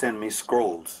like to send me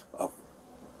scrolls of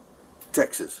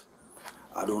texts,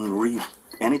 I don't read.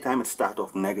 Anytime it starts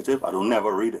off negative, I don't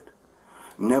never read it.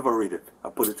 Never read it. I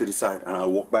put it to the side and I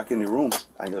walk back in the room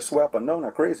and just swear up and down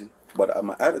like crazy. But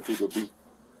my attitude will be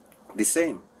the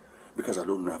same. Because I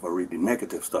don't ever read the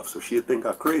negative stuff. So she'd think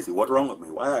I'm crazy. What wrong with me?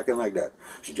 Why I acting like that?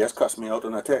 She just cussed me out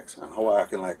on a text. And how I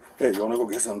acting like, hey, you want to go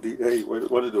get something? Hey, what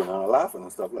are you doing? And I'm laughing and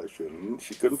stuff like shit.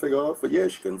 She couldn't figure it out for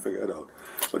years. She couldn't figure it out.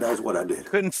 But that's what I did.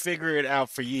 Couldn't figure it out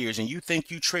for years. And you think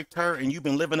you tricked her and you've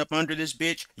been living up under this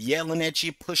bitch, yelling at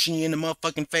you, pushing you in the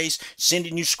motherfucking face,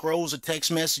 sending you scrolls of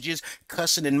text messages,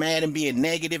 cussing and mad and being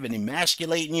negative and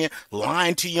emasculating you,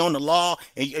 lying to you on the law.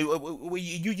 And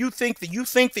you think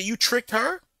that you tricked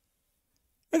her?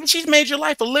 And she's made your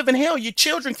life a living hell. Your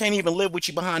children can't even live with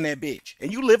you behind that bitch.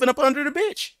 And you living up under the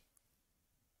bitch.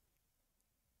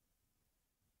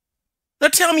 Now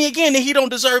tell me again that he don't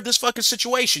deserve this fucking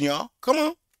situation, y'all. Come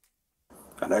on.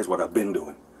 And that's what I've been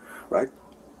doing, right?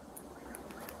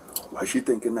 Why is she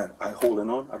thinking that I holding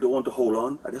on? I don't want to hold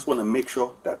on. I just want to make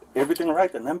sure that everything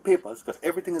right in them papers, because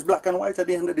everything is black and white at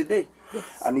the end of the day. Yes.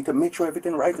 I need to make sure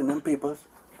everything right in them papers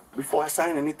before I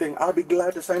sign anything. I'll be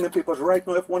glad to sign the papers right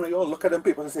now if one of y'all look at them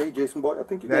papers and say, hey, Jason, boy, I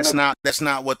think you're that's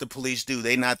not what the police do.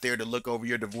 They're not there to look over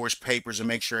your divorce papers and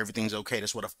make sure everything's okay.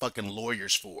 That's what a fucking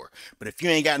lawyer's for. But if you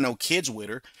ain't got no kids with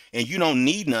her and you don't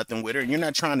need nothing with her and you're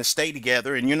not trying to stay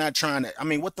together and you're not trying to, I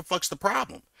mean, what the fuck's the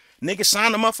problem? Nigga,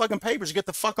 sign the motherfucking papers, get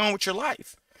the fuck on with your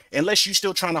life. Unless you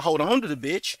still trying to hold on to the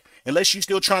bitch, unless you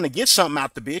still trying to get something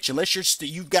out the bitch, unless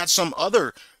you've got some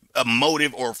other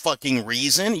motive or fucking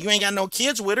reason, you ain't got no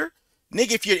kids with her.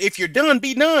 Nigga, if you're done,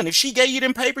 be done. If she gave you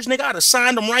them papers, nigga, I'd have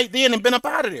signed them right then and been up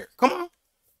out of there. Come on.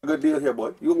 Good deal here,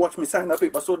 boy. You watch me sign that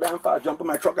paper so damn fast, jump in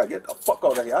my truck, I get the fuck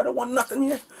out of here. I don't want nothing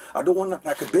here. I don't want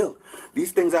nothing I could build.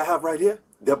 These things I have right here,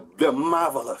 they're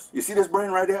marvelous. You see this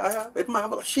brain right there I have? It's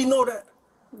marvelous. She know that.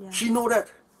 Yeah. She know that.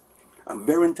 I'm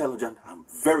very intelligent. I'm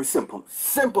very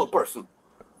simple person.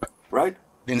 Right?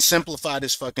 Then simplify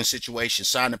this fucking situation.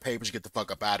 Sign the papers, get the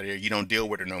fuck up out of there. You don't deal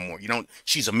with her no more.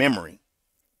 She's a memory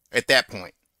at that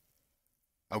point.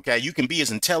 Okay, you can be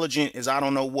as intelligent as I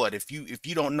don't know what. If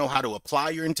you don't know how to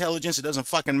apply your intelligence, it doesn't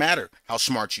fucking matter how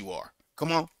smart you are.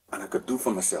 Come on. And I could do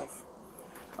for myself.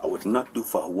 I would not do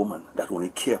for a woman that only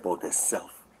care about herself.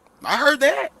 I heard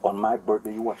that. On my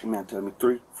birthday, you watching me and tell me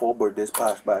 3, 4 birthdays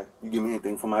pass by. You give me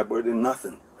anything for my birthday?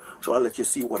 Nothing. So I'll let you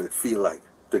see what it feel like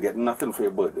to get nothing for your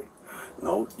birthday.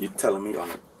 No, you're telling me on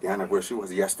the anniversary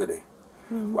was yesterday.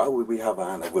 Mm-hmm. Why would we have an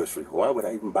anniversary? Why would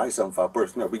I even buy something for a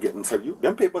person that we getting you?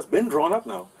 Them papers been drawn up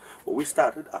now. But we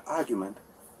started an argument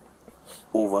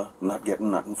over not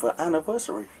getting nothing for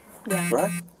anniversary. Yeah.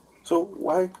 Right? So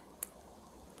why?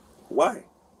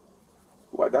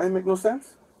 That didn't make no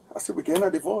sense. I said, we're getting a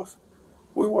divorce.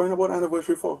 What are we worrying about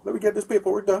anniversary for? Let me get this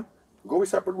paperwork done. Go your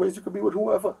separate ways. You could be with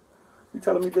whoever. You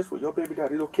telling me this with your baby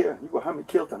daddy don't care. You gonna have me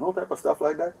killed and all type of stuff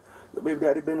like that. Your baby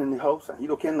daddy been in the house and he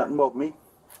don't care nothing about me.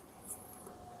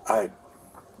 I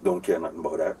don't care nothing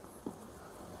about that.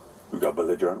 You got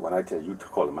belligerent when I tell you to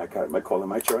call him calling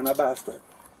my children a bastard.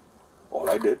 All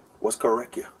I did was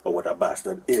correct you on what a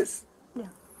bastard is. Yeah.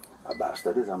 A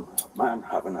bastard is a man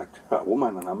having a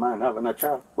woman and a man having a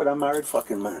child with a married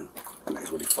fucking man. And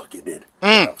that's what the fuck you did.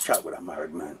 A child with a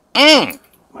married man.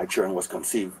 My children was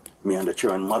conceived. Me and the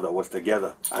children mother was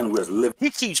together and we was living. He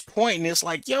keeps pointing. It's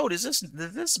like, yo, does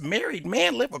this married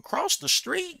man live across the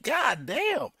street? God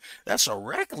damn. That's a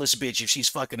reckless bitch if she's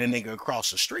fucking a nigga across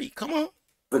the street. Come on.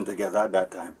 Been together at that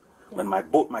time. When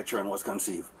both my children was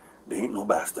conceived. They ain't no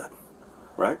bastard.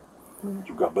 Right?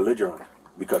 You got belligerent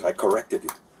because I corrected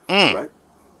you. Right?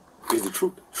 It's the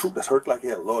truth. Truth that's hurt like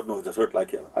hell. Lord knows that's hurt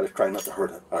like hell. I just try not to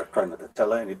hurt her. I try not to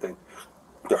tell her anything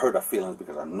to hurt her feelings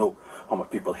because I know how much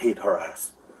people hate her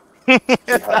ass. She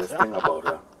had this thing about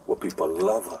her where people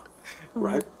love her.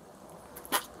 Right?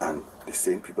 And the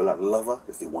same people that love her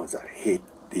is the ones that hate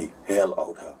the hell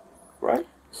out of her. Right?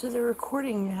 So the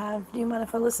recording you have, do you mind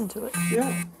if I listen to it?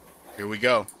 Yeah. Here we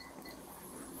go.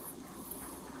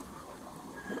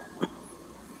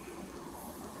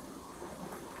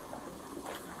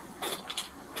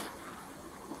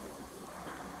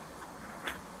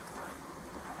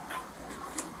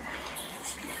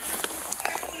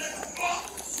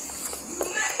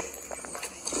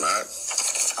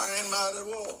 Mad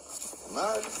at all.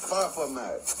 Mad? Far from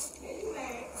mad.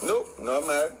 Nope, not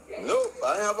mad. Nope,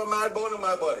 I ain't have a mad bone in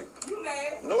my body. You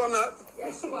mad? No, I'm not.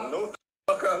 Yes, you are. No,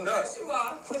 fuck, I'm not. Yes, you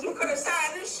are. Because you could have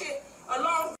signed this shit a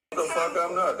long time. The fuck,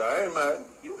 I'm not. I ain't mad.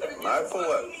 You could have mad for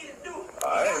what?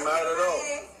 I ain't mad at all.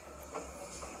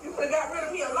 You could have got rid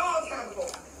of me a long time ago.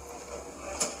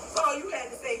 That's all you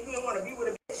had to say. You didn't want to be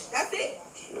with a bitch. That's it.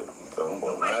 Shit, you talking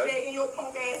about nobody mad? begging your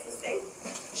punk ass to stay.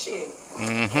 Shit.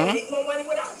 Mm-hmm. Make more money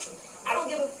without you. I don't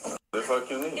give a fuck. The fuck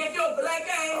you need? If your black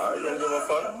ass. I don't give a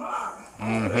fuck.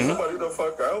 Somebody the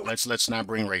fuck out. Let's not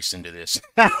bring race into this.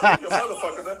 You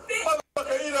motherfucker,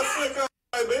 motherfucker, eat a slick ass,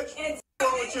 bitch. What's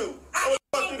wrong with you? What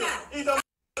the fuck you do? Eat a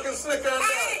fucking slick ass.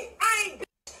 I ain't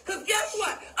bitch. Cause guess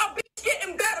what? A bitch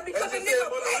getting better because a nigga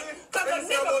pay. Cause a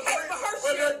nigga pay for her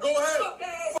shit. Go ahead.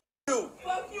 Fuck you.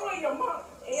 Fuck you and your mom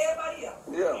and everybody else.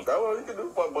 Yeah, that's what you can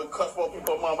do. But cuss for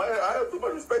people, mama. I have too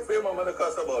much respect for your mama to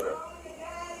cuss about her.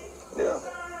 Yeah.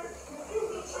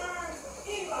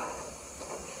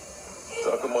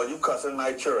 Talking about you cussing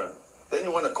my children. Then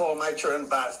you want to call my children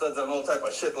bastards and all type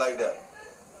of shit like that.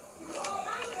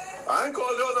 I ain't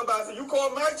called yours a bastard. You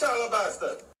called my child a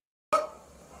bastard.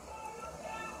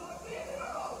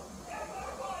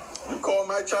 You called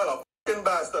my child a fucking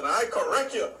bastard, and I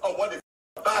correct you on what the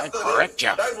bastard is. Correct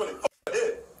you. That's what the fuck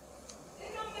did.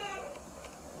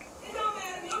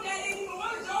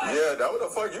 Yeah, that. What the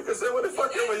fuck? You can say what the fuck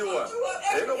ever you want.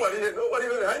 Ain't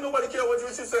nobody care what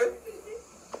you say.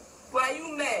 Why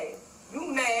you mad?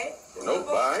 You mad? Nope,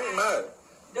 I ain't mad.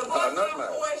 Divorce not my mad.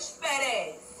 boy's fat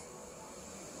ass.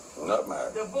 Not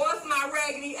mad. Divorce my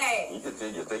raggedy ass.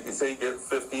 You think you say you get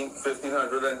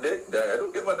 1,500 and dick? I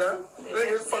don't give a damn.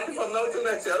 Niggas fucking from now to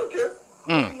next year. I don't care.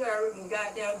 You heard me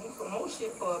goddamn do some more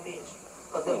shit for a bitch.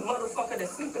 Cause the motherfucker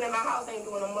that's sleeping in my house ain't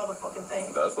doing a motherfucking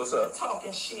thing. That's what's up.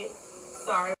 Talking shit.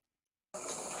 Sorry.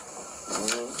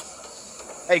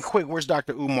 Hey, quick, where's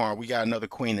Dr. Umar? We got another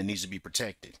queen that needs to be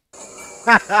protected. If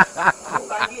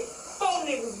I get 4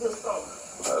 niggas good song.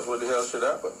 That's what the hell should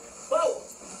happen. Whoa.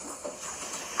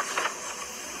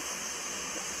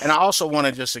 And I also want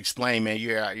to just explain, man,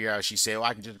 you're out. She said, well,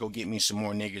 I can just go get me some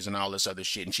more niggas and all this other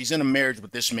shit. And she's in a marriage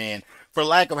with this man, for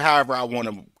lack of however I want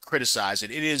to criticize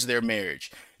it. It is their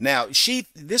marriage. Now,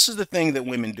 this is the thing that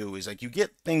women do, is like you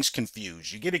get things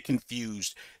confused. You get it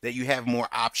confused that you have more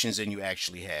options than you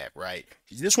actually have, right?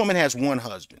 This woman has one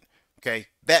husband, okay?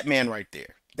 That man right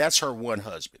there. That's her one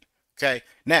husband, okay?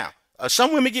 Now,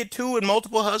 some women get 2 and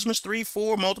multiple husbands, 3,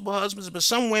 4, multiple husbands, but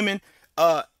some women,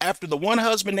 after the one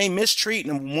husband they mistreat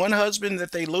and one husband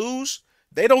that they lose,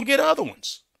 they don't get other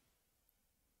ones.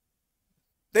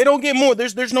 They don't get more.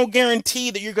 There's no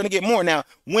guarantee that you're going to get more. Now,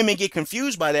 women get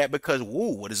confused by that because, whoa,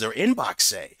 what does their inbox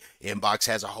say? Inbox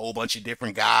has a whole bunch of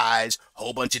different guys,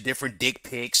 whole bunch of different dick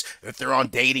pics. If they're on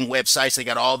dating websites, they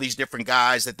got all these different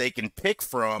guys that they can pick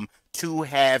from to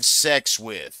have sex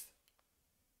with.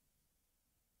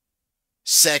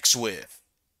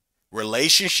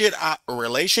 Relationship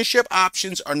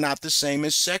options are not the same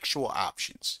as sexual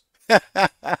options.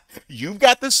 You've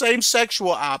got the same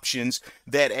sexual options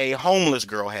that a homeless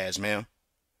girl has, ma'am.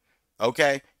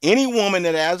 Okay? Any woman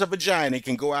that has a vagina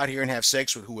can go out here and have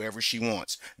sex with whoever she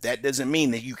wants. That doesn't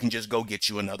mean that you can just go get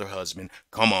you another husband.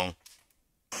 Come on.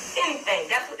 Anything.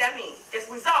 That's what that means. It's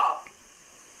resolved.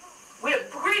 We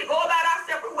agree to go about our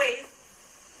separate ways.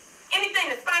 Anything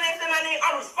that's financed in my name,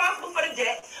 I'm responsible for the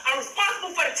debt. I'm responsible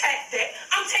for the tax debt.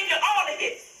 I'm taking all the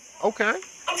hits. Okay.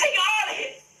 I'm taking all the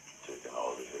hits. Taking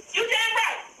all the hits. You damn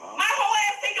right. No. My whole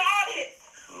ass taking all the hits.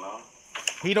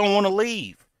 No. He don't want to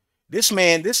leave. This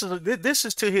man, this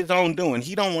is to his own doing.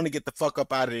 He don't want to get the fuck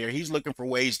up out of there. He's looking for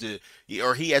ways to,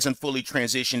 or he hasn't fully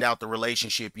transitioned out the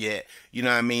relationship yet. You know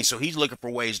what I mean? So he's looking for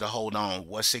ways to hold on.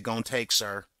 What's it gonna take,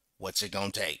 sir? What's it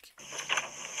gonna take?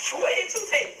 What did you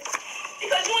take?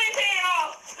 Because you ain't paying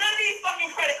off none of these fucking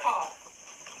credit cards.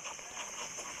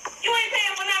 You ain't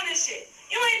paying for none of this shit.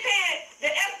 You ain't paying the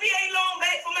SBA loan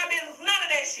back for my business. None of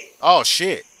that shit. Oh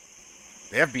shit.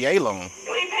 The FBA loan.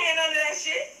 You ain't paying none of that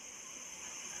shit.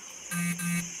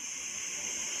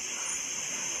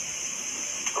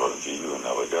 According to you,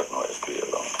 never got no SBA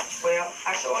loan. Well,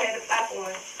 I sure had to apply for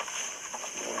one.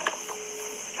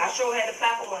 I sure had to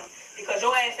apply for one. Because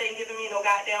your ass ain't giving me no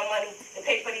goddamn money to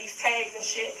pay for these tags and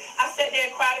shit. I sat there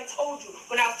and cried and told you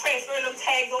when I was transferring them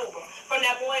tags over from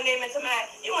that boy name into mine,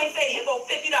 you ain't say, here go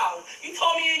 $50. You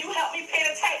told me you helped me pay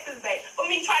the taxes back for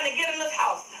me trying to get in this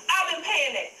house. I've been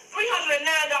paying that. $309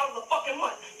 a fucking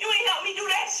month. You ain't helped me do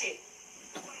that shit.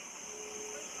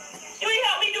 You ain't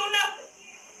helped me do nothing.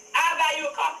 I'll buy you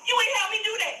a car. You ain't helped me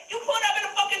do that. You pulled up in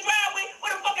the fucking driveway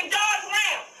with a fucking Dodge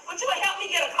Ram, but you ain't helped me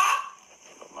get a car.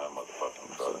 My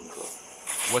motherfucking brother.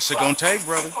 What's it gonna take,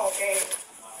 brother? Okay.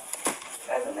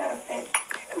 As a matter of fact,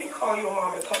 let me call your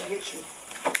mom and come get you.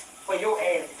 For your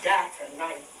ass to die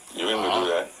tonight. You ain't gonna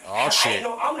do that. Oh shit.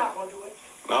 No, I'm not gonna do it.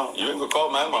 No, you ain't gonna call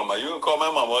my mama. You ain't gonna call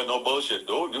my mama with no bullshit,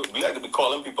 dude. You like to be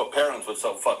calling people parents with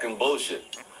some fucking bullshit.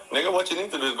 Nigga, what you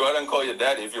need to do is go ahead and call your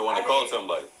daddy if you want to call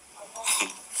somebody.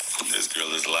 This girl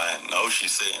is lying. No,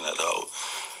 she's saying that, oh,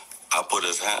 I put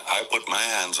my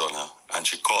hands on her, and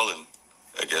she calling,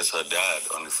 I guess her dad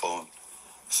on the phone,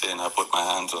 saying I put my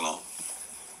hands on her.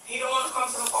 You don't want to come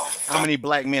to the phone. How many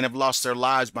black men have lost their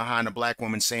lives behind a black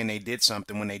woman saying they did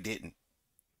something when they didn't?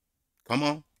 Come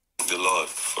on. The Lord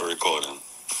for recording.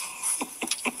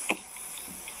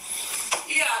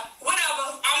 Yeah,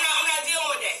 whatever. I'm not dealing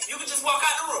with that. You can just walk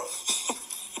out the room.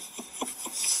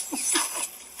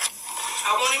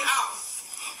 I want him out.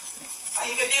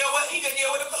 He can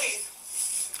deal with the police.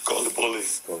 Call the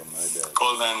police. Call my dad.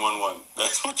 Call 911.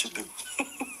 That's what you do.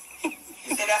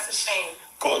 He said that's a shame.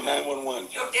 Call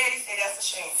 911. Your daddy said that's a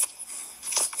shame.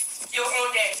 Your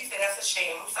own dad, he said that's a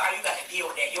shame. I'm sorry, you got to deal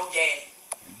with that. Your daddy.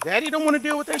 Daddy don't want to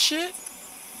deal with that shit?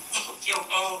 Your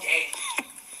own daddy.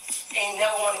 Ain't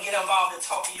never want to get involved and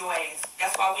talk to your ass.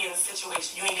 That's why we in a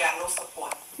situation. You ain't got no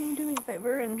support. Can you do me a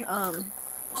favor and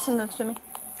send those to me?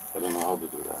 I don't know how to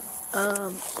do that.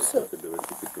 So to do it.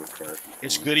 You could do it first.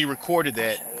 It's good he recorded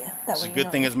that. It's a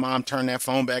good thing his mom turned that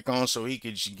phone back on so he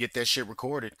could get that shit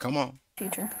recorded. Come on.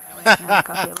 Future.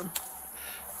 Copy of them.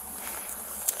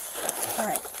 All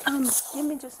right. Give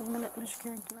me just a minute, Mr.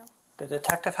 Carrington. The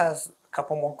detective has a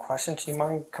couple more questions. Do you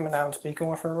mind coming down and speaking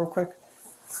with her real quick?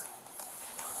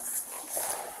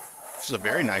 This is a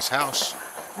very nice house.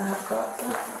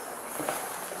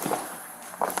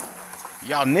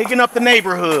 Y'all nigging up the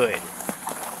neighborhood.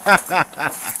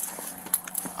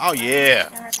 Oh, yeah.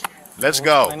 Let's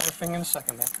go. We'll explain everything in a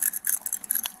second, man.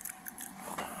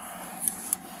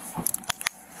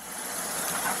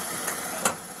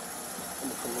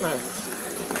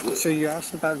 So you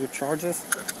asked about your charges.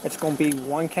 It's going to be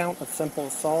 1 count of simple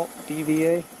assault,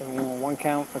 DVA, and 1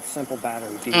 count of simple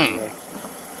battery, DVA.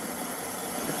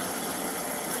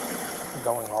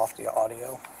 Going off the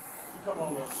audio.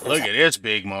 Look at this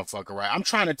big motherfucker, right? I'm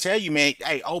trying to tell you, man.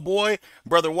 Hey, oh boy,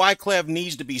 Brother Wyclef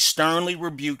needs to be sternly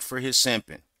rebuked for his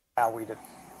simping. How we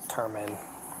determine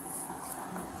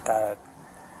that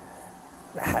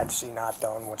had she not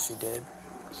done what she did,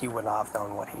 he would not have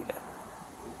done what he did.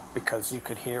 Because you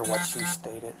could hear what she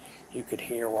stated. You could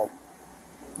hear what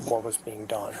was being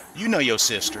done. You know your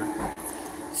sister.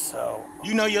 So,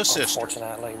 you know your sister.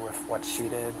 Unfortunately, with what she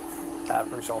did, that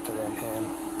resulted in him.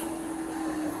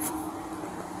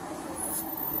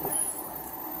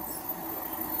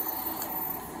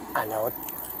 I know it.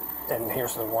 And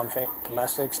here's the one thing: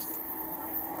 domestics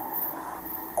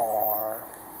are.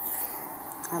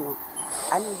 I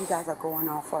know you guys are going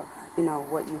off of, you know,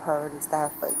 what you heard and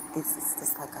stuff, but this is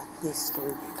just like a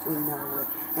history. We know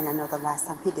it. And I know the last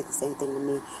time he did the same thing to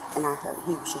me, and I heard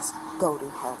he was just goading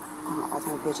her on all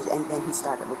kind of bitches, and then he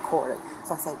started recording.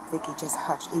 So I said, Vicky, just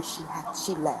hush. And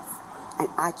she left. And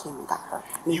I came and got her.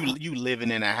 You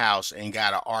living in a house and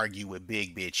gotta argue with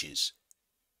big bitches.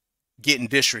 Getting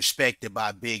disrespected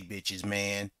by big bitches,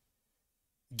 man.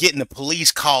 Getting the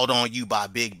police called on you by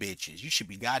big bitches. You should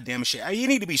be goddamn shit. You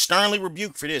need to be sternly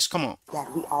rebuked for this. Come on. Yeah,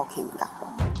 we all came and got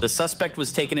her. The suspect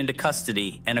was taken into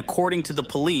custody, and according to the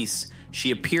police,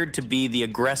 she appeared to be the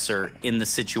aggressor in the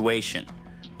situation.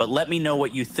 But let me know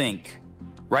what you think.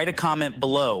 Write a comment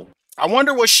below. I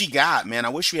wonder what she got, man. I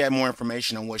wish we had more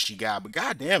information on what she got. But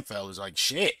goddamn, fellas, like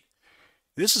shit.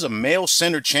 This is a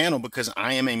male-centered channel because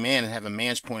I am a man and have a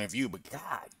man's point of view. But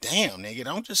goddamn, nigga,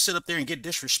 don't just sit up there and get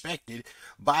disrespected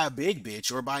by a big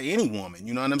bitch or by any woman.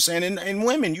 You know what I'm saying? And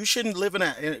women, you shouldn't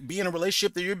be in a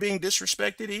relationship that you're being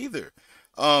disrespected either.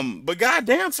 But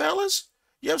goddamn, fellas,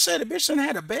 you ever said a bitch done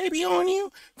had a baby on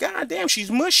you? Goddamn, she's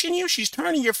mushing you. She's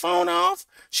turning your phone off.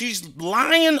 She's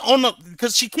lying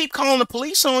because she keep calling the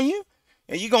police on you.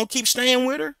 And you gonna keep staying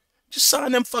with her? Just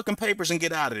sign them fucking papers and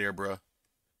get out of there, bro.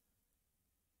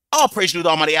 All praise to the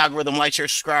almighty algorithm. Like, share,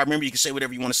 subscribe. Remember, you can say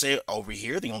whatever you want to say over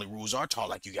here. The only rules are talk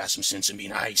like you got some sense and be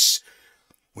nice.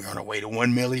 We're on our way to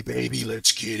 1 milli, baby.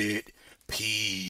 Let's get it. Peace.